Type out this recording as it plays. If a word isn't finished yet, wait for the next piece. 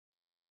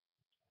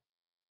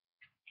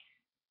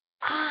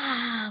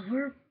Ah,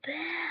 we're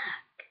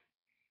back.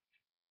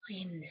 I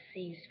am in the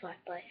same spot,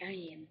 but I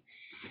am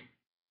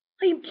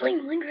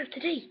playing Minecraft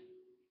today.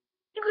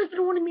 You guys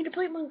been wanting me to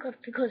play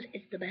Minecraft because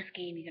it's the best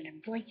game you can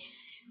ever play.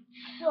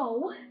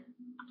 So,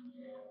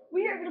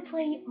 we are gonna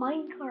play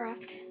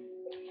Minecraft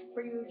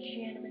for you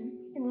gentlemen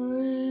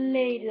and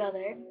ladies out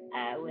there.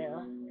 I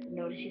will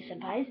notice you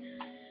senpais.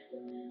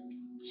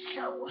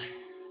 So,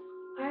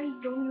 I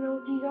don't know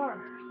what these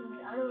are.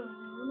 I don't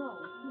know.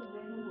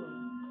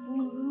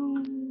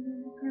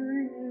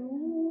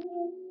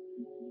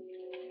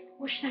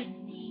 What should I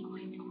name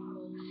my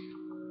dogs?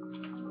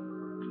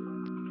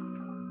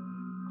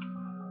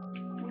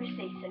 I'm gonna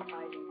say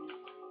senpais.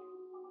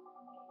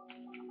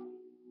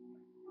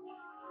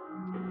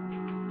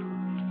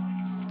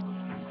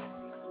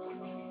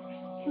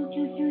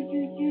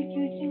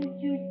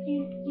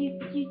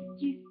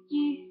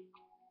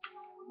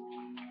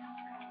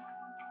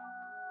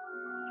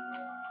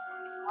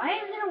 Why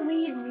is it a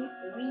weird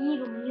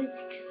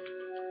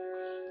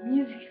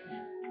music?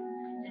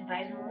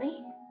 Senpais only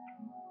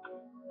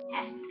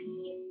has to be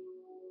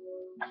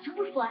a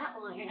super flat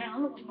land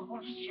with a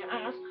horse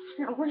chest.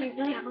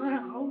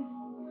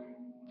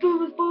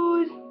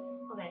 Boys.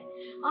 Okay,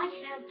 I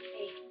have a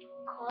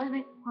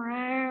cosmic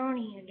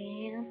brownie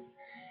again.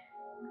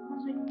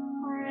 Cosmic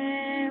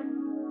brown.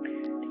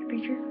 Take a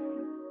picture.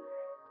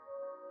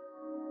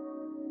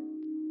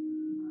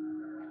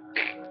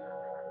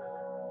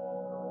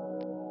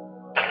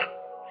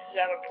 This is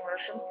our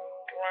commercial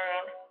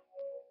land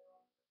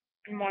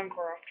in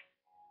Minecraft.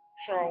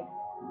 So,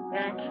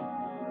 thanks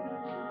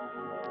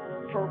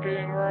for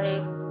being ready.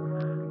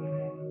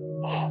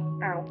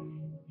 Ow.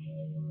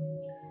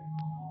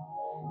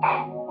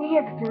 We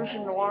have the person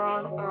to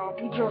land,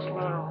 we just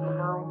landed on the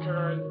ground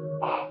today.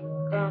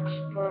 Thanks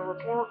for the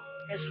report,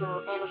 Mr.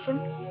 Anderson.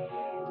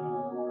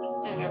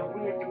 And we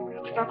have to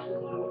expect you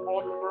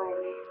on the ground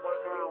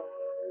right now.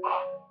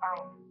 Ow.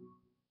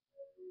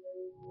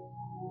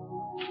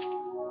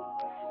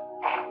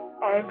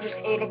 I just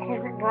ate a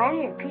cosmic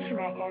brownie and pissed in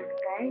my cosmic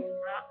brownie.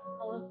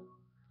 Hello.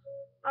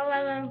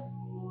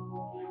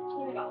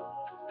 Here we go.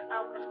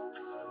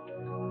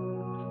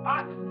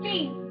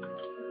 Gee.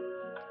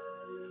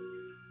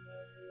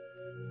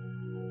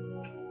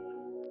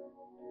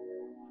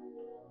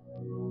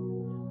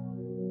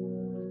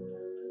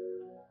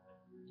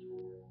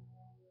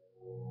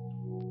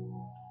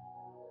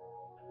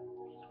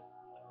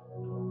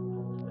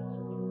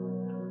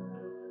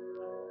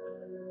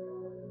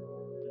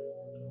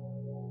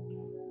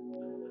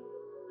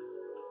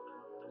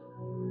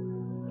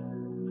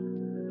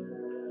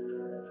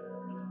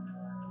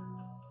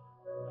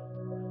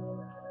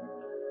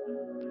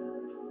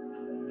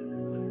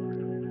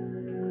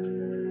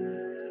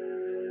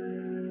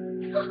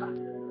 Oh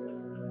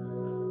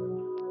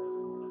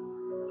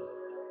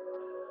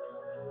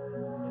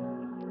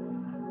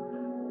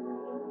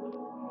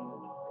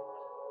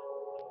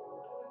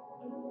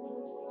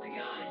my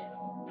god.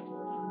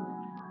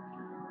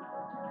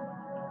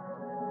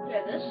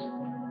 Yeah, this?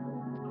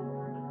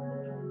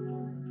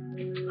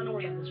 I know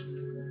we have this one.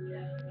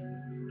 Yeah.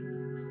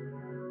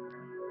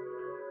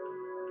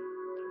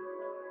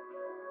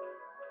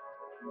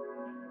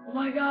 Oh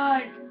my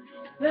god!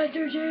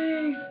 Master Chief!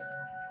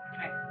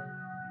 Okay.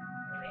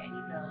 Wait, I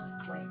need the...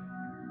 Wait.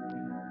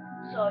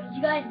 So,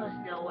 you guys must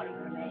know what I'm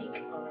gonna make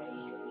already.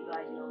 You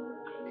guys know what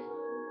I'm gonna make,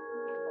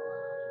 so...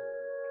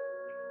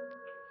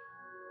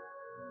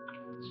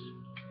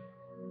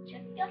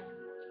 Check it out.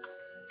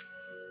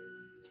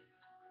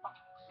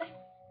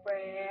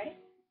 Freddy.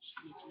 Just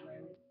need some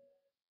bread.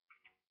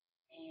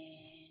 And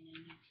I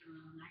need some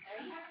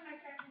macaroni.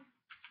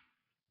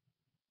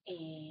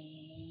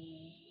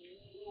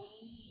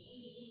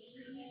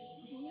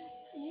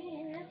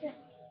 And that's it.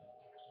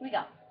 Here we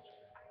go.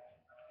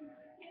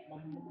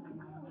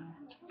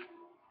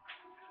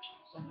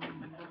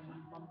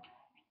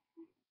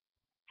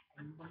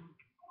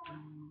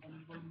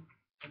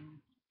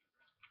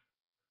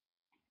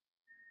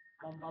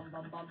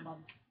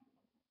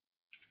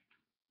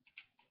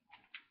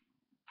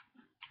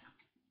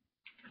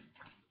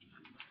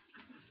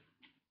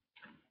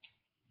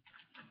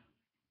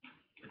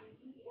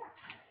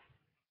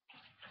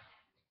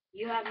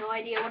 You have no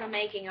idea what I'm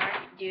making,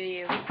 do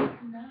you? No, I don't.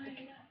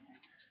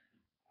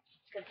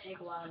 It's gonna take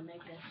a while to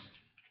make this.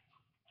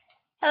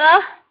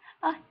 Hello?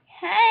 Oh,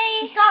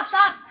 hey!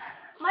 Stop!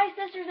 My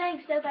sister's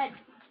saying stupid.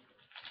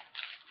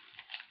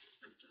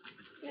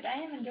 Dude, I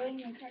am enjoying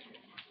my crackers.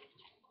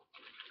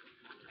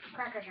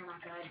 Crackers are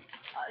not good.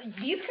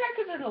 These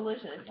crackers are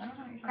delicious. I don't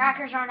know what you're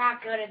Crackers are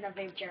not good in the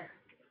future.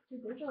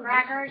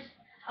 Crackers.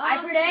 I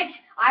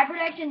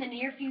predict in the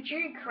near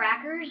future,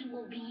 crackers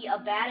will be a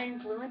bad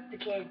influence to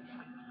kids.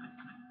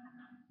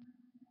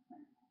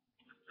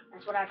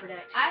 That's what I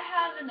predict. I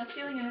have a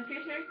feeling in the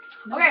future.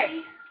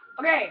 Okay.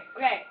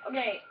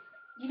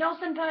 You know,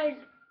 senpais,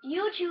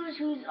 you choose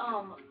whose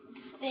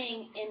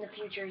thing in the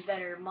future is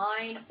better,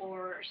 mine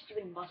or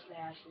stupid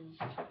mustaches.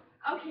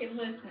 Okay,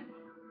 listen.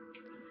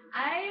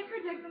 I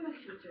predict in the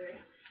future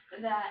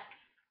that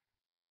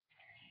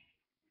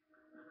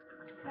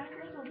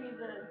crackers will be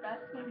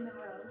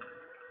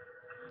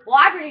Well,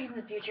 I predict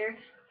in the future,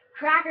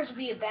 crackers will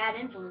be a bad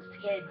influence to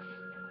kids.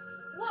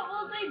 What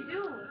will they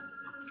do?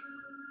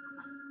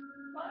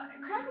 Well,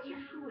 crackers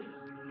are food.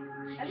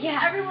 I think Yeah,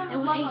 everyone it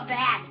would will love taste them.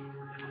 bad.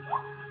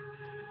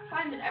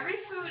 Fine, then every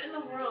food in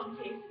the world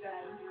tastes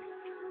bad.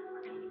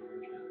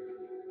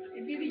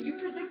 It's either you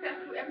predict that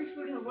every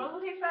food in the world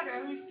will taste bad or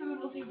every food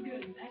will taste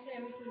good. I say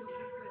every food will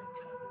taste good.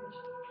 It's delicious.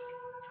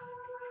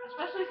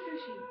 Especially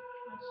sushi.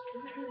 Which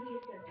doesn't really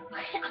taste good.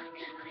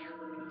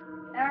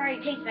 It already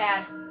tastes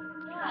bad.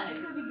 Yeah,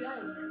 it could be good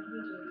in the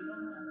future. You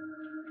don't know.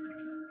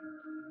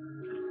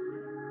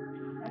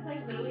 That's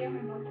like literally on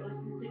my bucket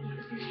list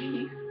is to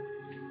eat sushi.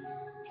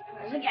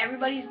 It's like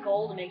everybody's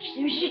goal to make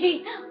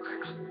sushi.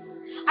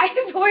 I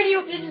have no idea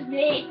what this is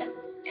made.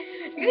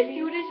 You guys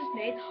see what this is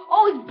made?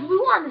 Oh, it's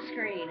blue on the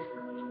screen.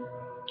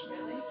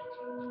 Really?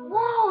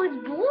 Whoa, it's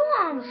blue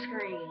on the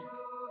screen.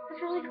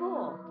 That's really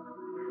cool.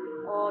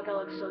 Oh, that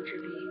looks so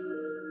trippy.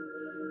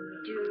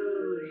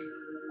 Dude.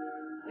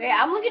 Wait,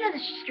 I'm looking at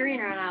the screen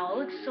right now. It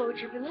looks so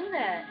trippy. Look at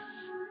that.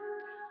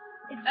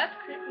 That's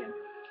creepy.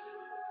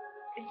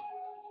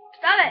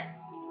 Stop it!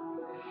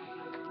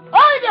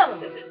 Oh, no!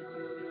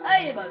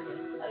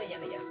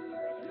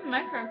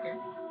 My cracker.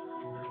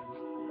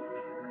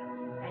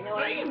 I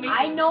What are you making?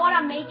 I know what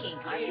I'm making.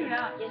 No, you do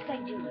not. Yes, I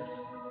do.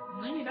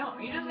 No, you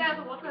don't. You just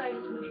asked what did I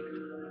just make.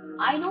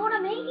 I know what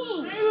I'm making.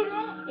 No, you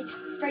don't. It's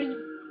Freddy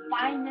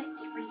fine. It's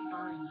Freddy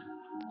fine.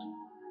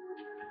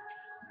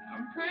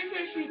 I'm pretty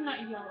sure she's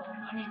not yellow.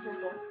 I mean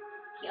purple.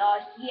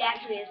 He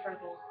actually is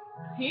purple.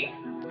 He?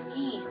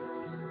 He.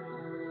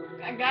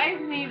 That guy's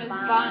name is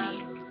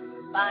Bonnie.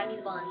 Bonnie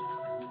the Bunny.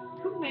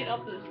 Who made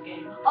up this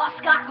game? Oh,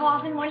 Scott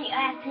Coffin, why don't you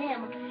ask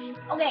him?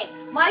 Okay,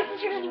 my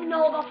sister doesn't even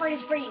know about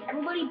Freddy's Freddy's.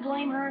 Everybody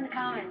blame her in the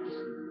comments.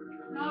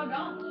 No,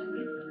 don't.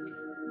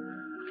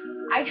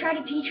 I tried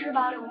to teach her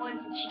about it once,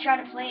 and she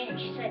tried to play it, and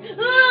she said, "Oh,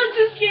 I'm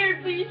too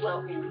scared, please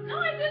help me." No,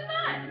 I did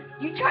not.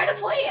 You tried to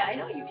play it, I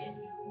know you did.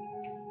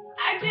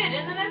 I did,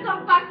 and then I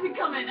saw Foxy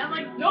come in. I'm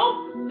like,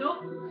 nope,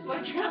 nope. So I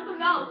tried the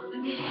mouse,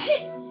 and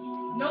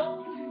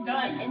nope,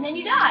 done. And then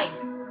you died.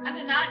 I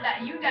did not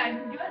die. You died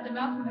because you had the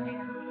mouse in the hand.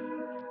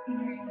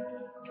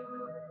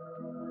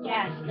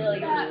 Yeah, still,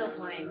 you're still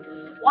playing.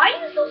 Why are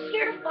you so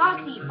scared of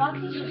Foxy?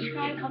 Foxy's just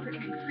trying to come.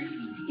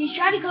 He's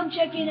trying to come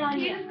check in on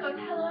He you. just goes,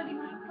 hello, do you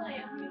want to play?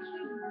 I'm like,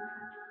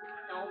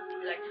 No,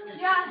 like,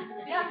 yeah.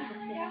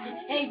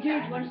 hey,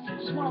 dude,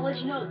 just want to let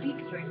you know the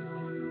pizza's ready.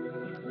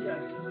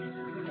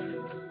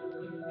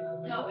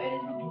 No, it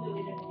is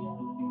completely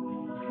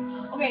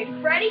different. Okay,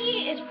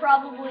 Freddy is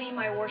probably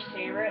my worst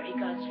favorite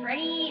because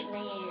Freddy,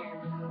 man.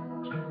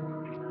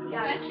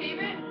 My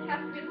favorite has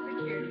to be the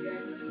security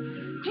guard.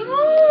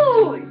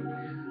 Dude!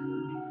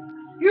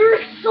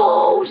 You're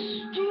so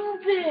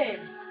stupid!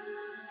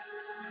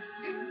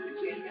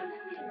 Security guard's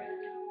favorite.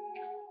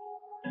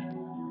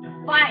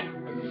 Fine,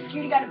 is the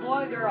security guard a boy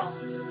or girl?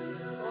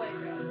 Boy,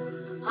 bro.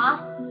 Huh?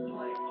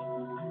 Boy.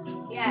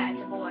 Yeah,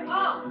 it's a boy.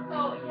 Oh, so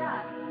yeah,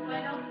 so I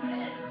know who it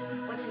is.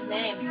 What's his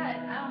name? Good, I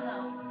don't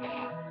know.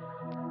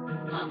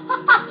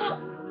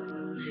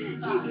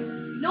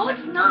 No,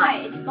 it's not.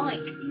 It's Mike.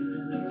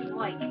 It's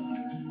Mike.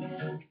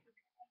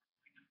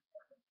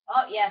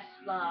 Oh, yes.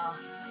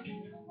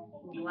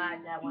 I'm glad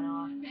that went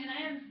off. Man,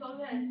 I am so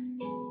good.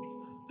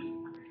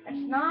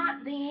 That's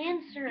not the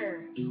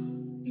answer.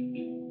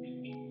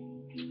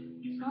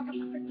 It's not the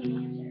freaking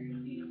answer.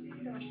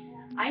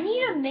 I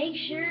need to make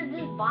sure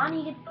this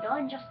Bonnie gets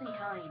done just in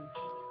time.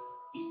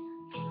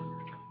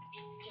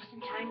 Just in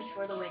time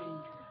for the wedding.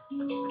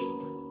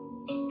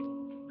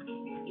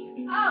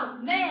 Oh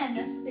man,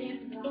 that's the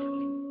answer.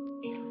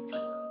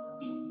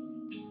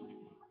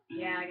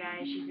 Yeah,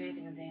 guys, she's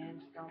making a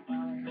dance. Don't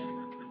bother her.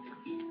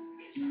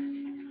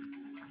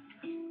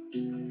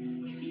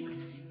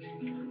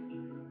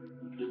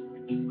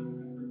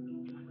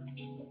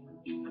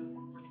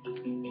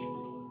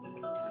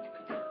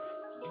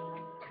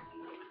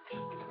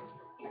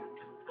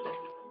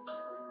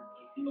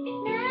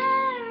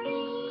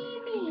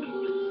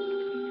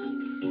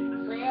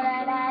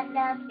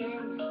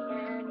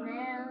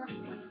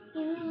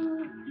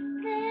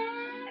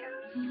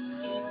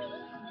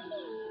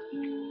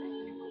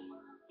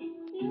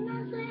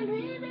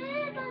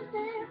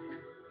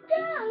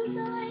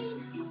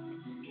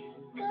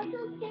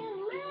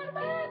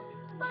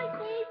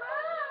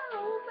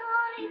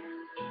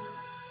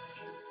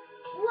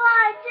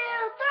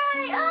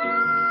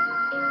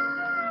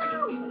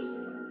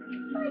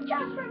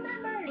 Just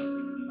remembered.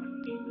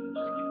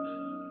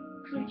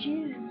 Could you?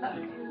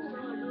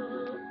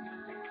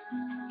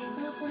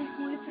 What a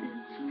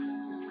coincidence.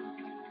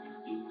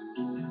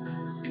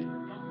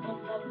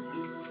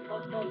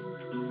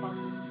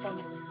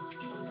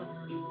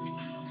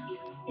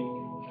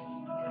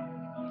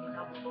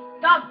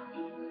 Stop!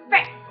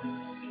 Frick!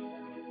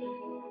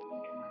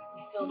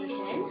 Fill this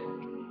in.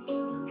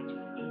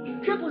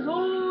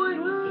 Trapezoid!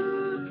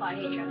 Woo! I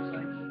hate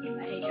trapezoids.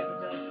 I hate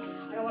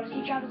trapezoids. I don't want to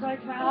see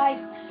trapezoids in my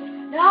life.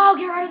 No,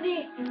 get rid of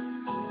me!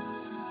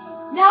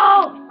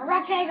 No! A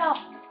rectangle!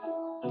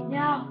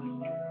 No.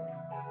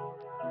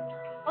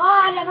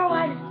 Oh, another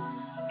one!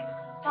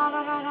 Da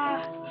da da da.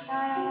 Da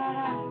da da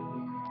da.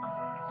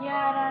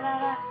 Yeah da da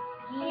da.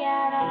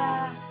 Yeah da da.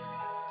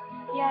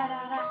 Yeah da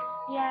da.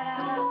 Yeah da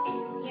da.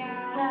 Yeah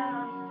da da.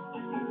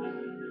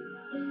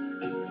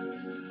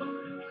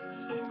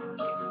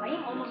 I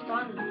am almost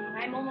done.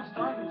 I'm almost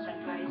done,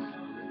 senpais.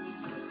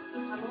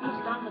 I'm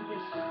almost done with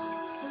this.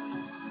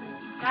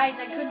 Guys,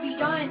 I could be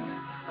done.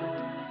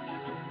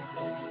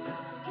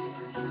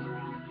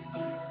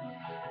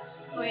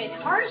 Wait,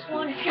 the hardest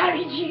one is gotta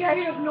be G. I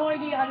have no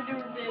idea how to do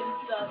this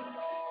stuff.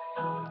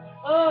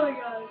 Oh my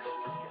god.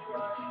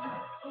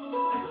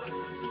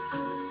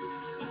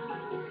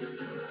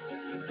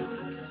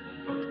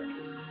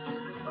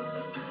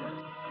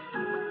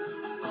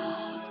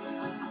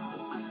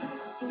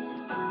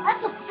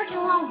 That's a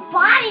freaking long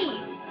body!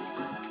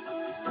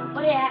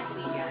 But it has to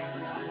be giant.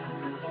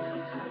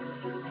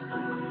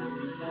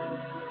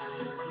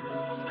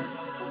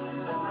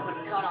 I'm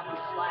gonna cut off the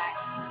slack.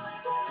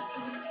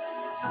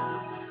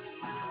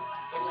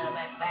 A little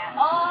bit fast.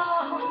 Oh!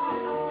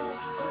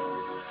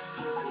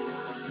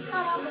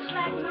 Cut off the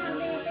slack, not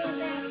very fast.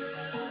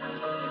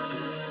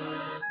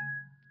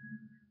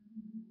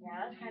 Yeah,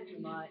 that's kind of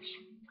too much.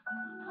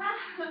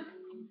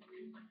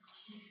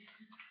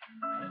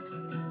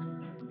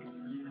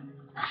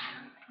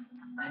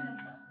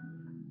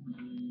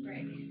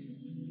 Right.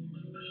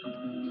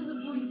 To the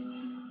point.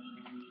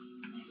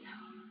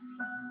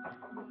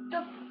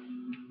 The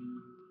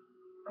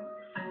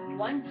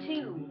 1, 2.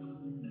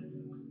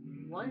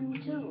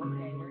 1, 2.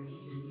 Okay,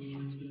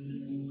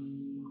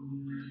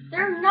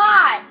 they're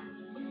not!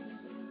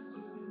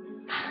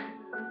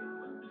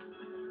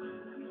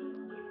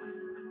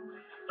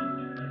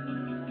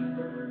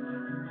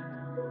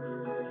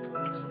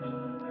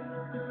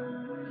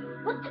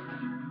 What the?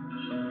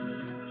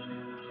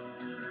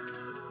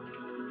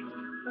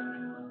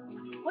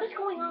 What is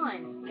going on?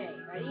 Okay,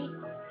 ready?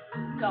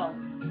 Go.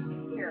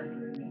 Here.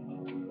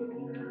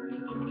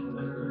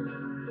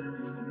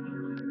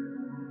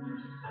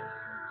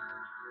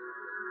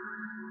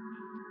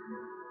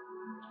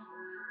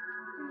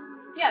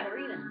 Yeah, they're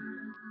even.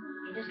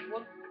 They just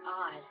look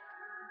odd.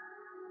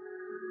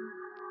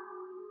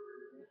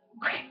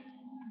 Okay.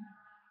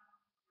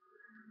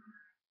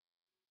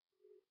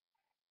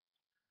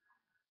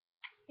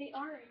 They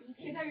are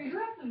even. Hey, you do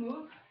have to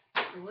move.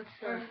 What's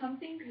Or the...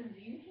 something, because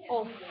you can't.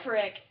 Oh, move it.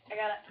 frick. I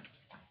gotta...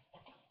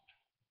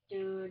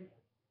 Dude.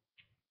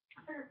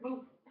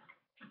 Move.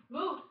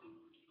 Move.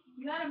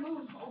 You gotta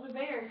move over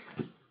there.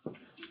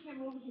 You can't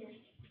move here.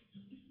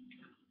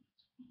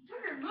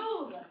 Tucker,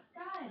 move.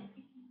 God.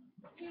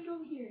 Can't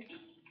move here.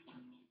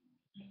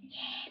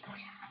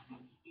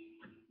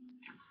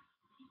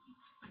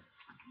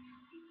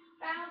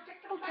 Bow, check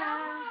the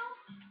bow.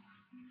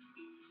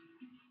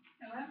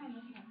 No, why am I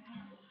looking at that?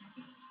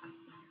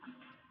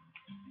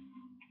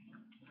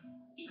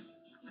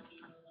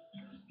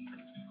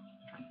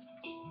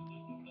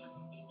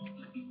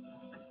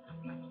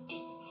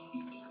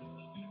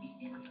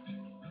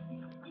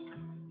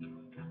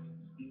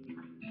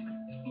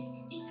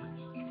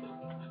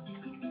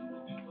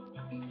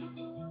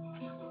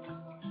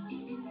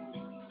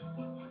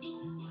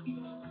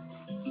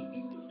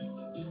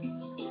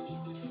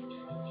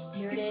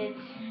 Here it is.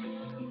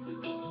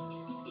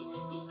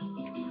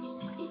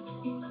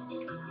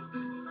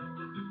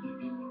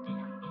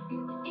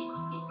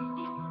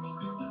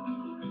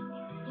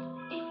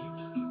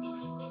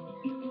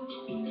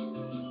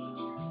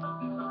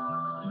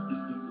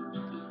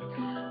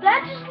 That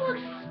just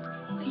looks...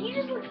 He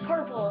just looks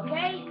purple,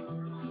 okay?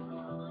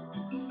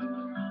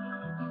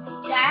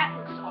 That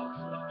looks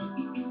awesome.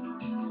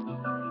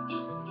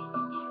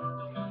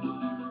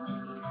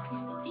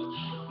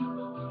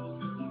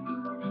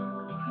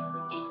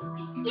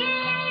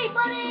 Yay,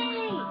 buddy!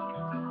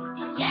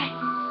 Yes!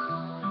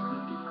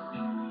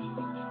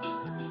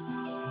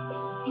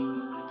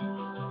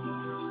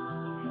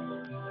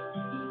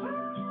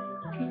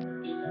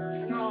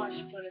 No, I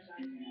should put his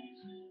eyes in.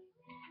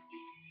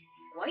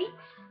 White?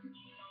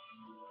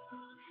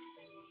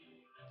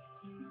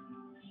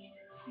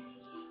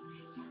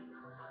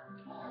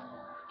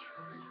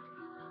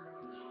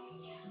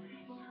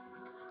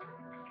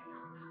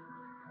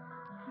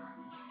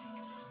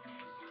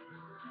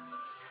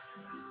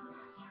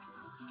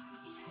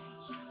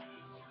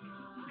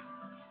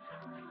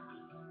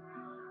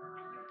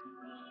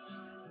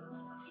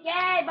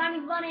 Yay, Bunny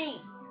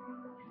Bunny!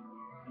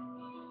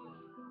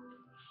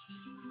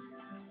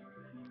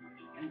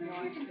 I'm pretty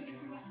sure it's a good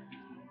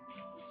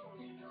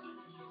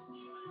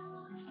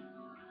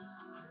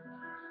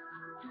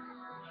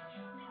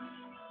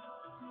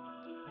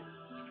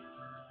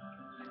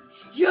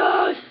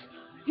Yes!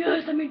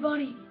 Yes, I made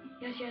Bunny!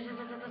 Yes, yes, yes,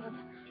 yes, yes, yes.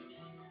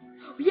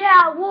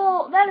 Yeah,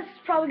 well, that is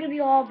probably gonna be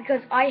all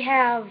because I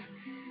have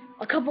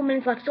a couple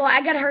minutes left, so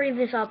I gotta hurry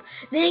this up.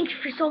 Thank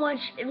you so much.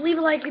 Leave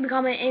a like, leave a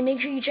comment, and make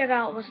sure you check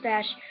out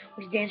Mustache,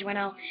 which is dancing right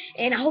now.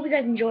 And I hope you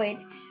guys enjoyed.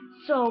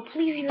 So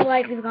please leave a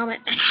like, leave a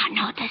comment, and I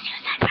know this you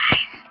said right.